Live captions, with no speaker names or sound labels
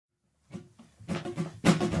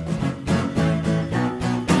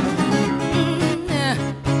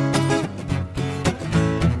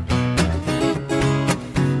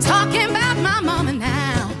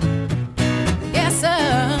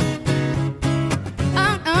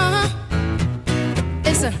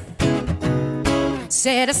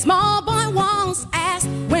Said a small boy once asked,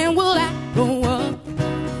 when will I grow up?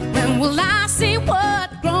 When will I see what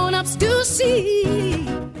grown-ups do see?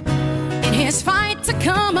 In his fight to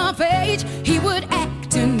come of age, he would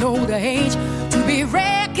act in older age. To be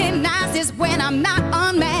recognized is when I'm not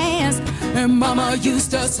unmasked. And mama used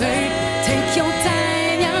to say, take your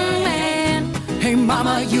time, young man. Hey,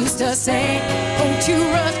 mama used to say, don't you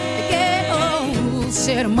rush to get old.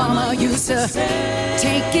 Said mama used to say,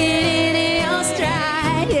 take it in your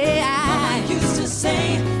stride, yeah. Mama used to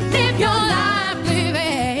say, live your life, live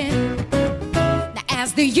it. Now,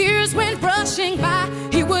 as the years went brushing by,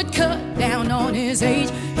 he would cut down on his age.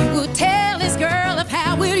 He would tell his girl of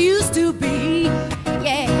how it used to be,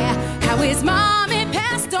 yeah. How his mommy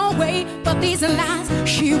passed away, but these are lies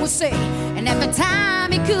she would say. And at the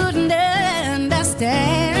time he couldn't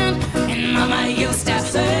understand. And mama used to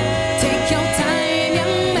say, take your time,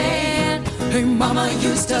 young man. Hey, mama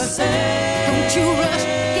used to say, don't you rush,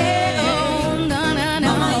 get on, no, no, no.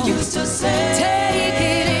 Mama used to say, take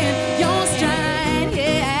it in your stride,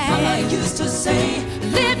 yeah. Mama used to say,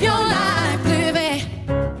 live your life, live it.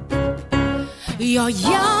 You're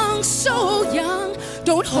young, so young,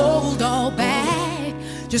 don't hold all back.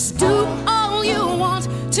 Just do all you want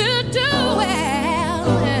to do well.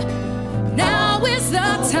 Now is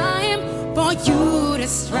the time for you to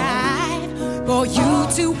strive, for you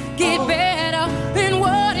to get better in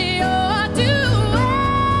what you're doing.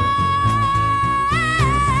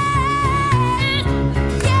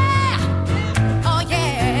 Yeah, oh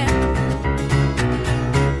yeah.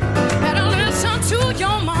 Better listen to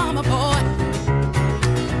your mama, boy.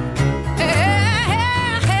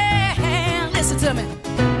 Hey, listen to me.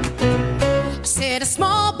 Said a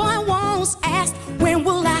small boy once asked, when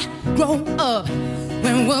will I grow up?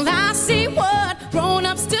 When will I see what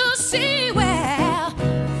grown-ups do see? Well,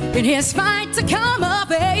 in his fight to come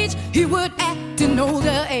of age, he would act in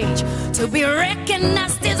older age. To be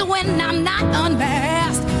recognized is when I'm not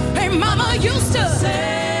unmasked. Hey, mama used to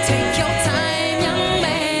say, take your time, young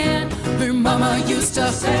man. Hey, mama used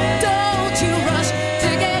to say, don't you rush to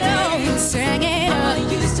get old. Sing it up. Mama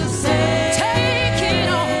used to say, take it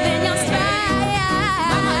on in your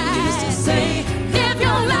stride. Mama used to say, live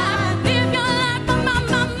your life, live your life.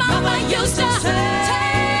 Mama used to say,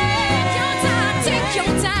 take your time, take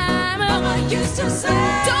your time. Mama used to say,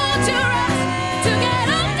 don't you